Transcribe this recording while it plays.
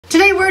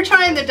Today we're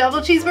trying the double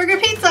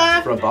cheeseburger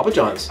pizza from Papa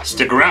John's.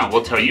 Stick around,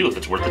 we'll tell you if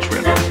it's worth the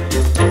trip.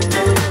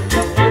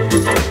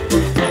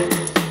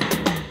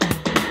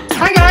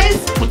 Hi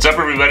guys! What's up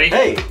everybody?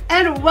 Hey!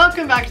 And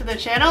welcome back to the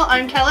channel.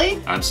 I'm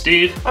Kelly. I'm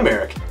Steve. I'm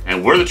Eric.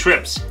 And we're the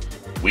Trips.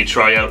 We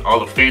try out all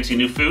the fancy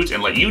new foods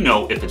and let you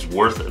know if it's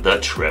worth the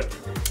trip.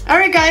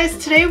 Alright guys,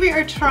 today we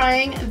are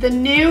trying the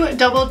new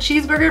double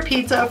cheeseburger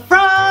pizza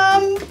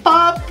from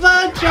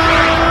Papa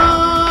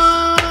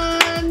John's.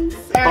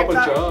 Eric,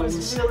 Papa John's.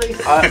 Was really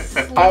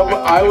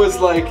I was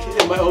like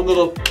in my own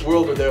little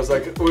world where there was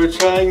like, we're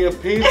trying a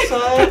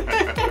pizza.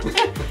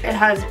 It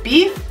has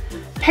beef,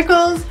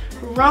 pickles,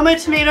 Roma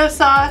tomato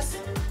sauce,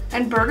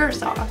 and burger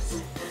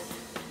sauce.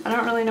 I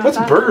don't really know What's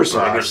what that burger is.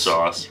 sauce? Burger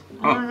sauce.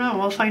 I don't know,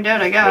 we'll find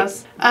out I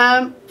guess.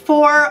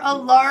 For a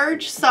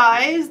large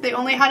size, they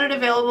only had it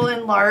available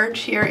in large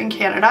here in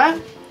Canada.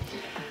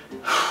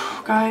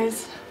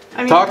 Guys, I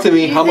mean, Talk to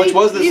me, how much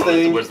was this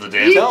thing? What's the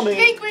damn? Tell me.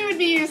 think we would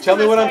be used Tell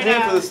to me what this I'm by paying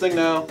now. for this thing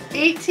now.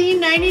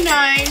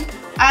 $18.99,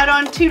 add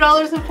on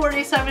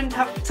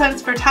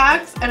 $2.47 for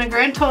tax, and a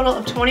grand total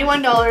of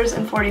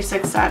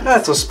 $21.46.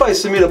 That's a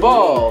spicy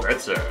meatball.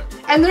 That's a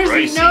And there's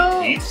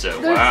pricey pizza.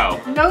 Wow.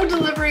 no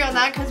delivery on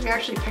that because we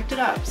actually picked it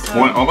up.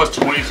 So. Almost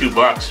 22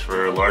 bucks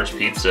for a large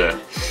pizza.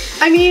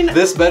 I mean,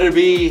 This better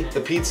be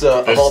the pizza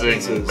of all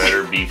This thing pizzas.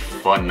 better be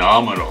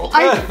phenomenal.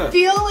 I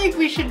feel like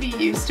we should be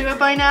used to it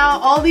by now.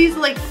 All these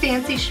like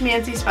fancy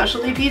schmancy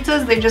specialty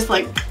pizzas, they just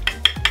like,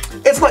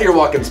 It's not your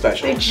walk-in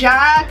special. they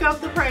jack up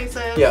the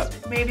prices. Yeah.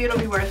 Maybe it'll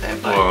be worth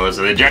it, but Well,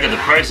 so they jack up the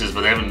prices, but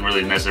they haven't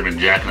really necessarily been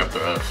jacking up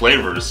the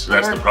flavors.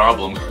 That's the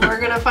problem.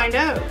 we're gonna find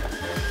out.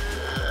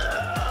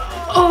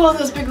 Oh,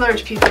 this big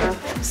large pizza.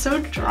 So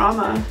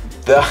drama.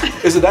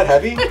 Is it that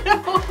heavy?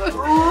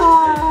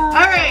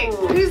 Alright,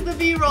 who's the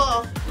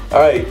B-roll?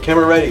 Alright,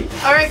 camera ready.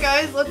 Alright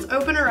guys, let's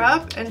open her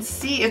up and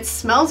see. It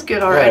smells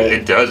good already.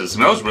 It does. It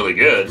smells really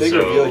good. Big so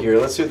reveal here.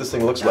 Let's see what this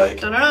thing looks like.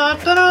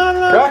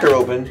 Da-da-da-da-da. Cracker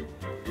open.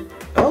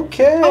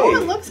 Okay. Oh,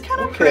 it looks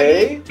kind of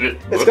pretty.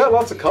 It's got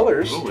lots of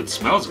colors. Ooh, it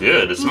smells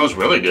good. It smells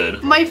really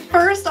good. My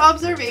first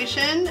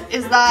observation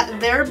is that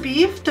their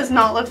beef does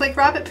not look like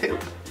rabbit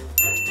poop.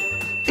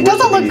 It Where's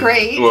doesn't the look beef?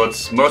 great. Well,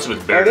 most of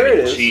it's buried there it in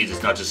the is. cheese.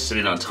 It's not just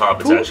sitting on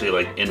top. It's Who- actually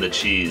like in the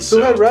cheese. Who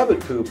so- had rabbit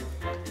poop?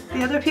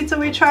 The other pizza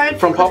we tried.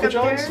 From click Papa up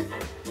John's? here.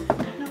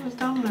 No, it was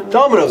Domino's.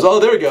 Domino's. Oh,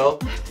 there we go.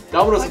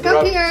 Domino's. Click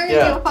up here and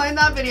Yeah. you'll find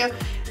that video.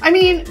 I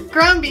mean,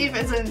 ground beef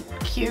isn't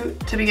cute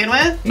to begin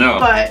with. No.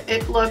 But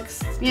it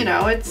looks, you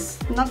know, it's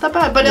not that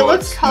bad. But it Well,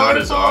 looks it's colorful.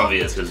 not as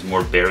obvious because it's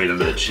more buried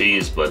under the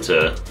cheese, but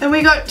And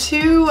we got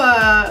two, what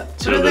are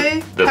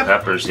they? the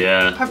peppers,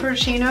 yeah.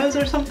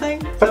 Peppercinos or something?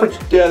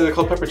 Yeah, they're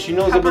called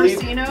peppercinos, I believe.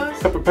 Peppercinos?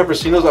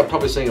 Peppercinos. I'm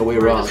probably saying it way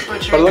wrong. just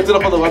butchering But I looked it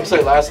up on the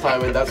website last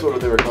time, and that's what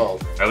they were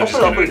called. I was just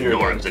I'll going put to it here.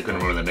 ignore it because I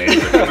couldn't remember the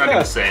name. I'm not going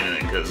to say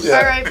anything because Yeah.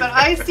 Alright, but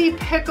I see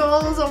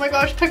pickles. Oh my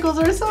gosh, pickles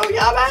are so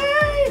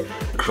yummy!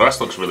 the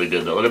crust looks really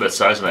good though. Look at the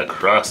size of that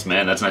crust,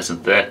 man. That's nice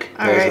and thick.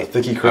 There's Alright, a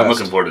thicky crust. I'm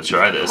looking forward to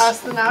try this. pass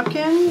the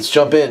napkins. Let's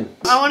jump in.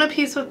 I want a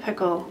piece with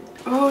pickle.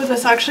 Oh,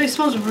 this actually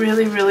smells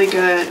really, really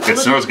good. It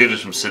smells good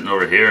just from sitting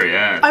over here,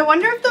 yeah. I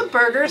wonder if the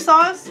burger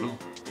sauce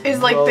is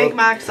like Oh, Big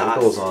Mac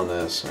Pickles sauce. on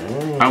this.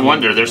 I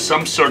wonder, there's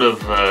some sort of,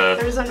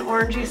 There's an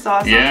orangey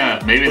sauce yeah, on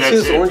it. maybe Let's see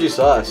that's this it. orangey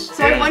sauce.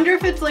 So I Yeah. wonder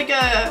if it's like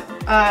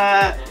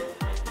a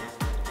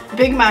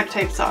Big Mac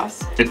type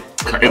sauce. It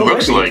Oh,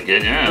 looks maybe. like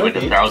it, yeah, like a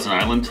Maybe. Thousand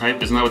Island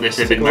type. Isn't that what they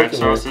say Let's take Big a Mac look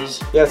in here. sauce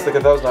is? Yeah, it's like a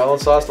Thousand Island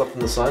sauce left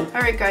in the sun.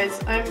 Alright guys,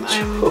 I'm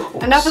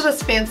Gross. enough of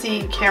this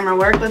fancy camera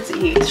work. Let's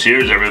eat.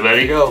 Cheers, There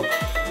everybody. you go.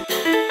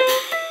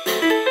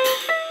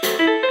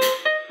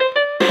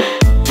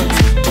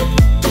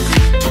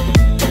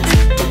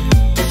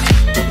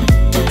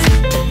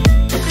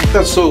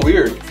 That's so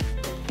weird.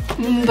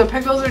 The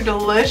pickles are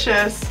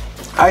delicious.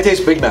 I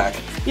taste Big Mac.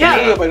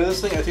 Yeah. If I do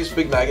this thing, I taste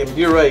Big Mac. And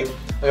you're right.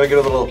 I gotta get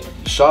a little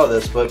shot of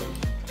this, but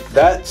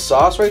that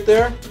sauce right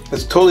there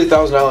is totally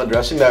Thousand Island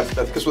dressing. I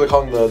think that's what they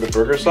call the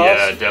burger sauce.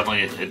 Yeah, it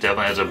definitely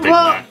has a Big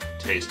Well, Mac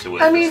taste to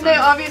it. I mean, this they thing.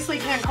 obviously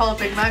can't call it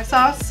Big Mac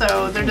sauce,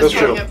 so they're just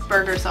That's calling true. it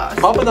burger sauce.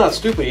 Papa not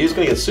stupid. He's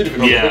gonna get sued if he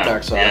calls it Big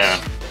Mac sauce.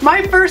 yeah.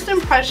 My first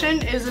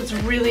impression is it's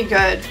really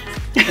good.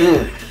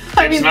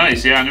 I It's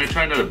nice, yeah. I'm gonna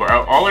try another bar.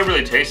 All I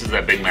really taste is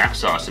that Big Mac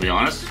sauce, to be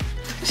honest.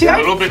 See, A I-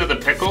 little bit of the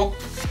pickle,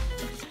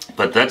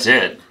 but that's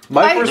it.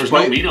 My first There's no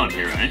bite. meat on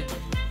here, right?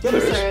 Yeah, there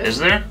There is. Is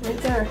there? right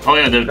there. Oh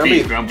yeah, the Ground beef,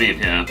 beef. ground beef,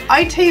 yeah.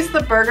 I taste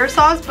the burger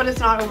sauce, but it's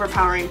not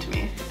overpowering to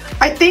me.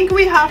 I think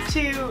we have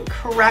to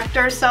correct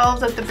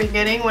ourselves at the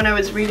beginning when I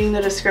was reading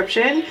the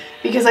description,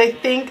 because I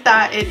think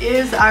that it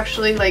is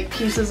actually like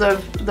pieces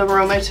of the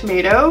Roma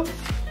tomato.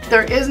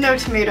 There is no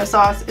tomato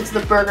sauce, it's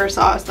the burger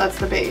sauce, that's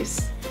the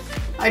base.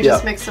 I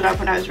just Yeah. mixed it up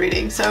when I was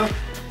reading, so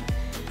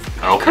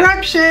Okay.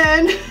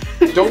 correction!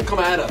 Don't come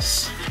at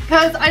us.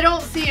 Because I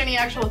don't see any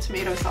actual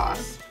tomato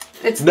sauce.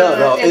 It's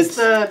it's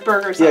the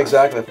burger sauce. Yeah,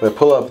 exactly. If I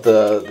pull up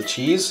the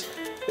cheese,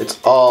 it's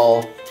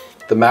all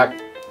the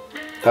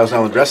Thousand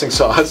Island dressing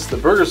sauce, the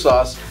burger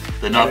sauce.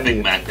 They're not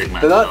Big Mac They're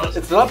not, sauce.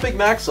 it's not Big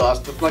Mac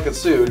sauce. Let's not get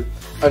sued.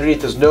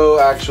 underneath there's no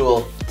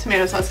actual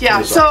tomato sauce.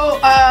 Yeah, tomato sauce.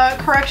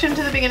 so correction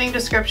to the beginning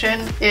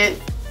description. It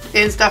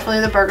is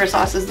definitely the burger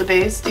sauce is the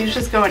base. Steve's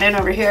just going in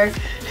over here.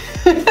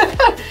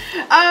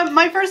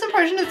 My first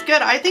impression is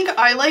good. I think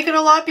I like it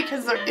a lot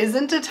because there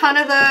isn't a ton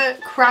of the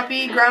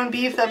crappy ground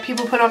beef that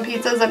people put on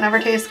pizzas that never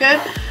taste good.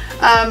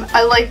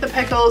 I like the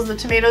pickles. The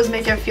tomatoes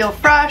make it feel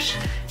fresh.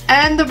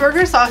 And the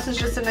burger sauce is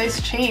just a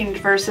nice change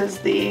versus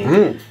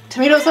the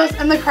tomato sauce,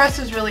 and the crust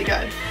is really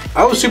good.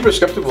 I was super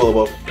skeptical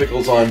about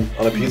pickles on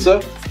a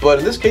pizza, but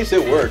in this case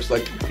it works.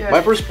 Like,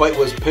 my first bite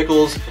was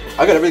pickles.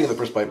 I got everything in the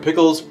first bite.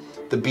 Pickles,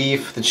 the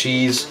beef, the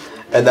cheese,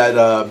 and that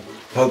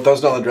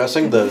 $1,000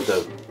 dressing,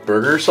 the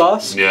burger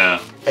sauce. Yeah.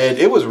 And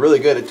it was really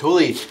good. It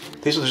totally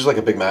tasted just like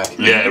a Big Mac.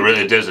 Yeah, it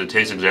really does. It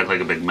tastes exactly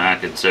like a Big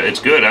Mac. It's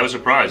good. I was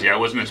surprised. Yeah, I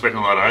wasn't expecting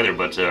a lot either,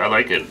 but I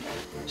like it.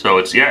 So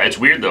it's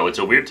weird though. It's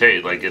a weird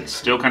taste. Like, it's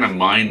still kind of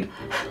mind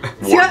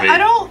warping. See, I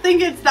don't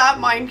think it's that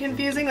mind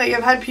confusing. Like,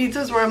 I've had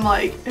pizzas where I'm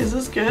like, is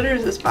this good or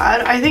is this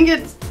bad? I think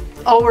it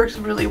all works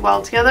really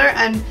well together,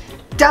 and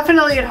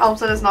definitely it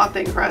helps that it's not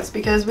thin crust,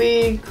 because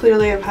we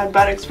clearly have had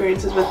bad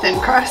experiences with thin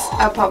crust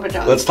at Papa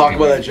John's. Let's talk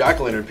about that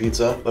jack-o'-lantern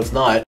pizza. Let's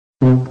not.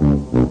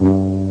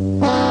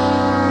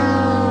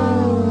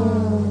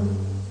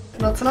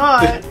 Let's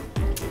not.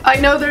 I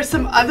know there's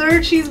some other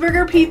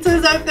cheeseburger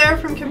pizzas out there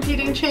from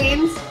competing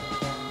chains.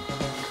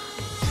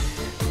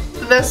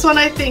 This one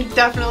I think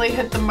definitely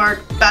hit the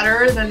mark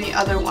better than the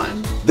other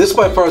one. This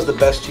by far is the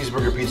best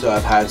cheeseburger pizza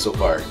I've had so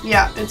far.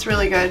 Yeah, it's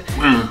really good.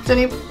 Yeah,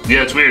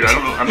 it's weird. I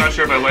don't know. I'm not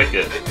sure if I like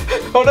it.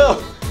 Oh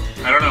no!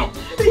 I don't know.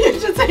 You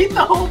just ate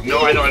the whole piece.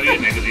 No, I know I've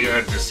eaten it because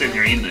you're just sitting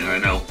here eating it. I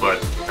know,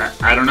 but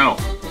I don't know.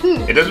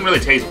 It doesn't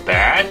really taste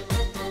bad,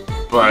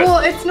 but well,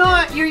 it's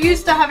not. You're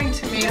used to having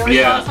tomato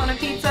sauce on a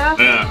pizza.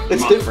 Yeah,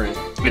 it's different.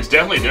 It's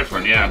definitely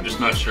different. Yeah, I'm just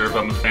not sure if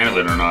I'm a fan of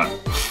it or not.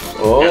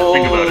 Oh, yeah,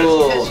 think about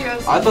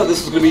it. I thought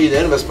this was gonna be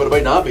unanimous, but it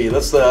might not be.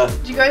 Let's Do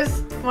you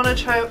guys want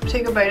to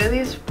take a bite of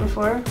these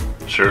before?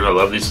 Sure, I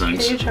love these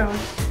things. Can you try one?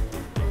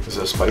 Is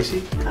it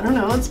spicy? I don't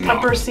know. It's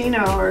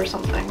Pepercino or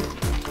something.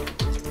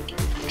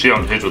 See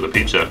how it tastes with the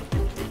pizza.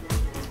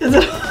 Is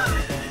it?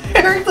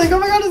 Eric's like, oh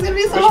my god, it's gonna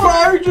be so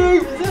hard.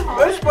 Is it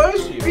hard? It's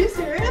spicy. Are you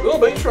serious? Well,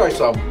 maybe try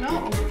some.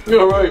 No.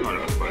 Yeah, right.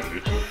 Not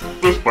spicy.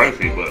 It's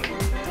spicy, but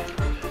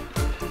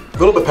a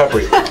little bit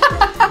peppery.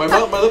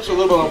 my lips are a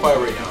little bit on fire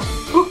right now.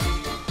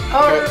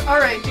 Okay. All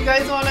right. Do you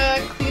guys want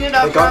to clean it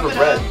up, wrap it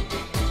up,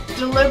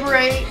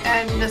 deliberate,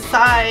 and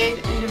decide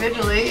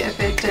individually if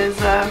it is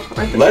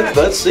worth the trip?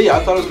 Let's see.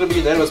 I thought it was going to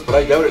be unanimous, but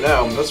I doubt it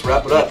now. Let's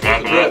wrap it up.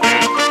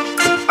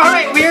 All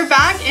right, we are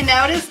back, and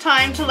now it is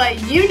time to let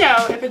you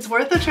know if it's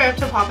worth the trip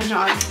to Papa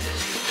John's.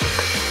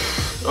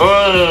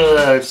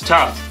 Oh, it's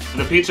tough.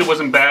 The pizza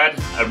wasn't bad.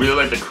 I really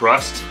like the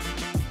crust.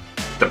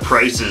 The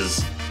price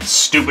is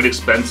stupid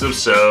expensive,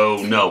 so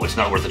no, it's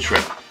not worth the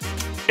trip.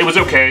 It was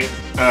okay.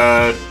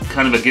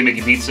 Kind of a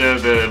gimmicky pizza.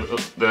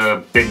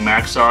 The Big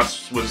Mac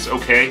sauce was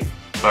okay,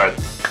 but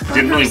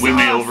didn't really win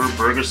me over.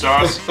 Burger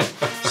sauce.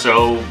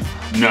 So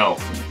no.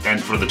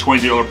 And for the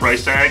 $20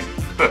 price tag,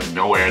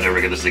 no way I'd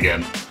ever get this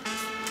again.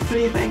 What do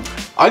you think?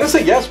 I'm gonna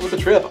say yes with the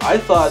trip. I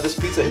thought this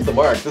pizza hit the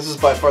mark. This is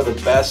by far the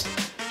best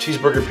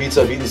cheeseburger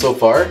pizza I've eaten so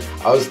far.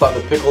 I always thought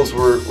the pickles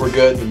were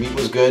good, the meat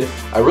was good.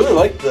 I really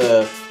liked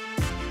the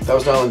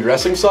 $1,000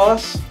 dressing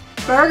sauce.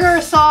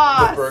 Burger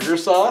sauce! The burger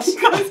sauce.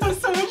 You guys have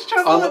so much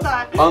trouble with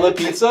that. On the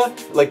pizza,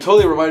 like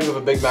totally reminded me of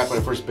a Big Mac when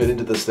I first bit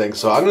into this thing.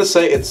 So I'm gonna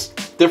say it's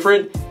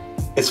different,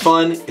 it's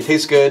fun, it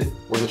tastes good,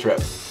 worth the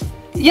trip.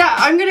 Yeah,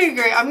 I'm gonna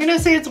agree. I'm gonna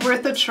say it's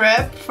worth the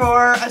trip.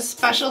 For a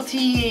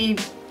specialty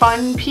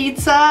fun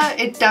pizza,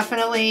 it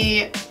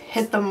definitely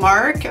hit the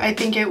mark. I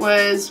think it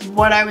was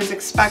what I was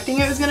expecting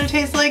it was gonna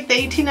taste like. The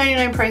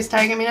 $18.99 price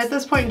tag, I mean, at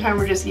this point in time,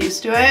 we're just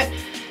used to it.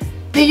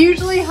 They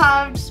usually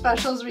have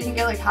specials where you can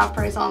get like half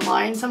price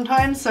online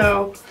sometimes,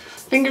 so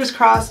fingers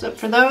crossed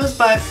for those,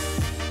 but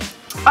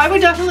I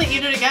would definitely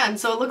eat it again.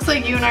 So it looks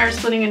like you and I are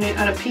splitting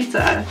on a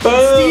pizza.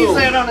 Boom. Steve's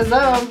out on his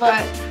own,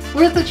 but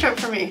worth the trip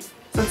for me.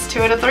 So it's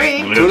 2 out of 3.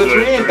 2 out of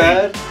 3 ain't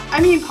bad.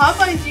 I mean,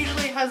 Popeyes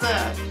usually has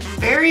a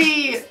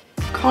very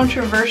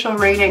controversial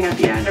rating at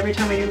the end every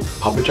time we do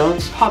Papa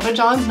John's? Papa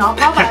John's, not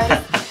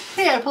Popeyes.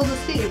 Hey, I pulled a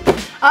Steve.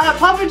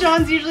 Papa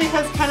John's usually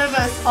has kind of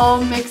us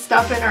all mixed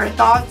up in our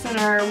thoughts and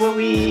our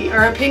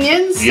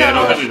opinions. Yeah, so I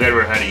don't think we've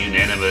ever had a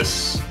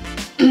unanimous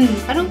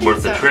I don't think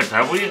worth so. the trip,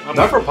 have we?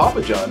 Not for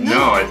Papa John's.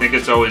 No, I think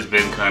it's always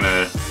been kind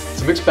of...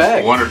 It's a mixed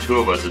bag. One or two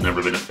of us have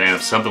never been a fan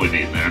of something we've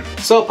eaten there.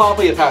 So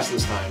Papa, you passed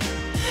this time.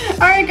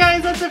 Alright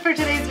guys, that's it for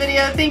today's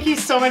video. Thank you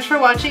so much for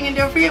watching, and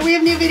don't forget we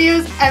have new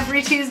videos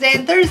every Tuesday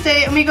and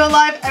Thursday, and we go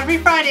live every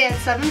Friday at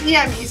 7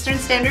 p.m. Eastern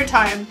Standard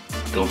Time.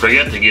 Don't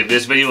forget to give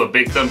this video a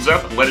big thumbs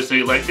up and let us know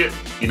you liked it.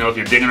 You know, if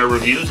you're digging our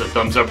reviews, a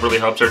thumbs up really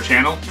helps our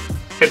channel.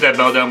 Hit that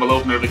bell down below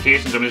for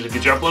notifications when we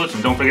get your uploads,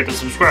 and don't forget to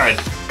subscribe.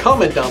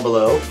 Comment down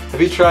below.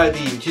 Have you tried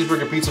the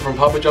cheeseburger pizza from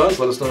Papa John's?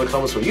 Let us know in the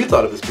comments what you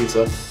thought of this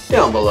pizza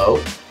down below.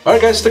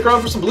 Alright guys, stick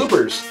around for some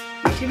bloopers.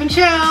 YouTube and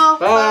chill.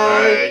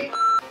 Bye.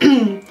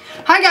 Bye.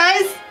 Hi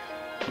guys.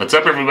 What's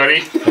up, everybody?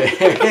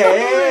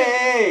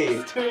 Hey.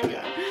 Let's do it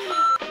again.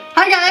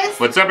 Hi guys!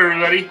 What's up,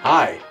 everybody?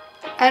 Hi.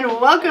 And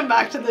welcome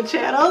back to the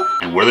channel.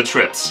 And we're the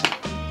Trips.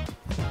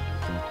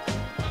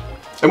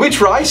 And we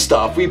try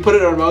stuff. We put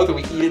it in our mouth and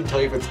we eat it and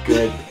tell you if it's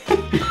good.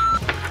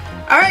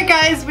 Alright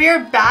guys, we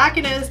are back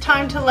and it is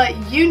time to let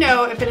you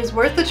know if it is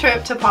worth the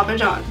trip to Papa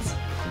John's.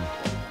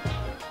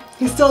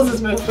 He still has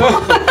his mouth full.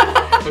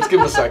 Let's give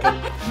him a second.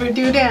 We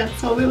do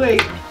dance while we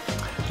wait.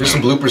 There's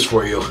some bloopers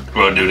for you.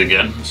 We're gonna do it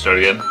again. Start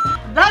again.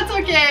 That's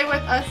okay,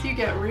 with us you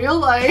get real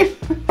life.